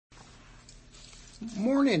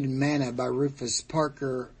Morning Manna by Rufus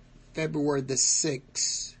Parker, February the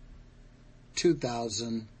 6th,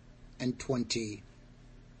 2020.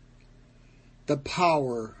 The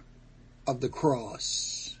power of the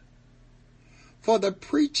cross. For the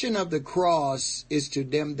preaching of the cross is to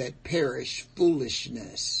them that perish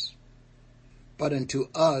foolishness, but unto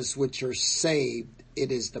us which are saved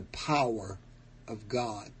it is the power of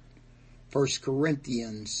God. 1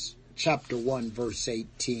 Corinthians chapter 1 verse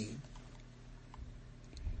 18.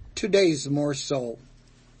 Today's morsel.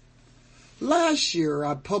 Last year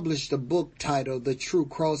I published a book titled The True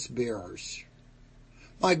Cross Bearers.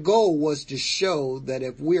 My goal was to show that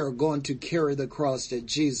if we are going to carry the cross that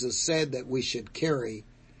Jesus said that we should carry,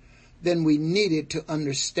 then we needed to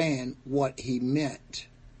understand what he meant.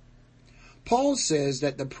 Paul says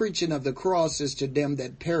that the preaching of the cross is to them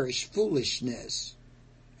that perish foolishness.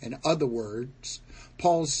 In other words,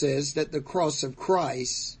 Paul says that the cross of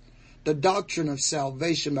Christ, the doctrine of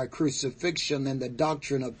salvation by crucifixion, and the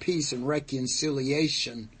doctrine of peace and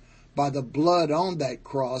reconciliation by the blood on that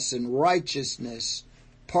cross and righteousness,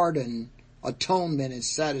 pardon, atonement, and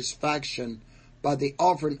satisfaction by the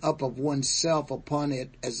offering up of oneself upon it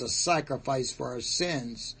as a sacrifice for our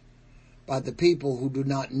sins by the people who do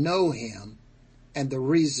not know him, and the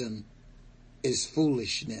reason is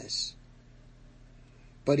foolishness.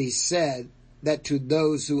 But he said that to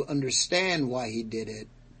those who understand why he did it,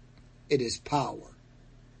 it is power.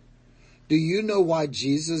 Do you know why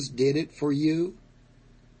Jesus did it for you?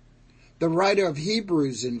 The writer of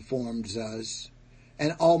Hebrews informs us,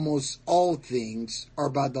 and almost all things are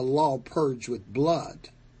by the law purged with blood,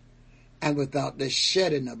 and without the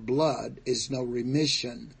shedding of blood is no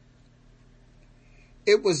remission.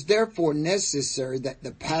 It was therefore necessary that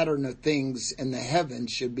the pattern of things in the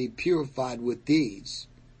heavens should be purified with these.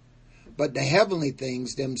 But the heavenly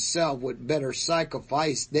things themselves would better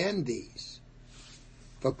sacrifice than these.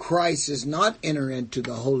 For Christ is not entered into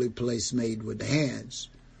the holy place made with hands,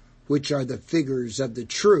 which are the figures of the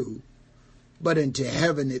true, but into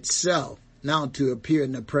heaven itself, now to appear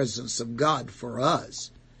in the presence of God for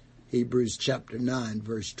us. Hebrews chapter 9,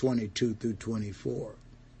 verse 22 through 24.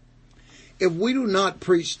 If we do not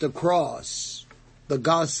preach the cross, the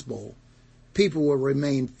gospel, people will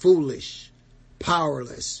remain foolish,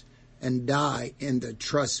 powerless, and die in the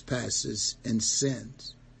trespasses and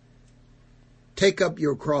sins. Take up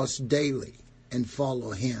your cross daily and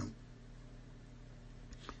follow him.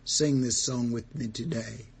 Sing this song with me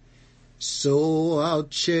today. So I'll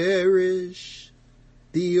cherish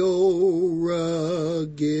the old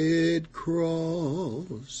rugged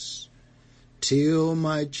cross till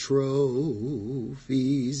my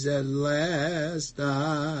trophies at last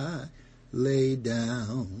I lay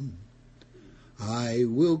down. I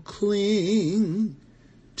will cling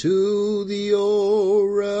to the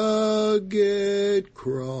old rugged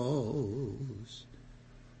cross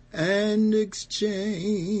and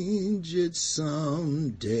exchange it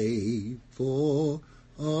someday for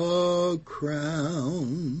a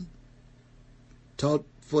crown. Taught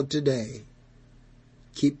for today.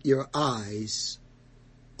 Keep your eyes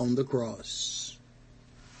on the cross.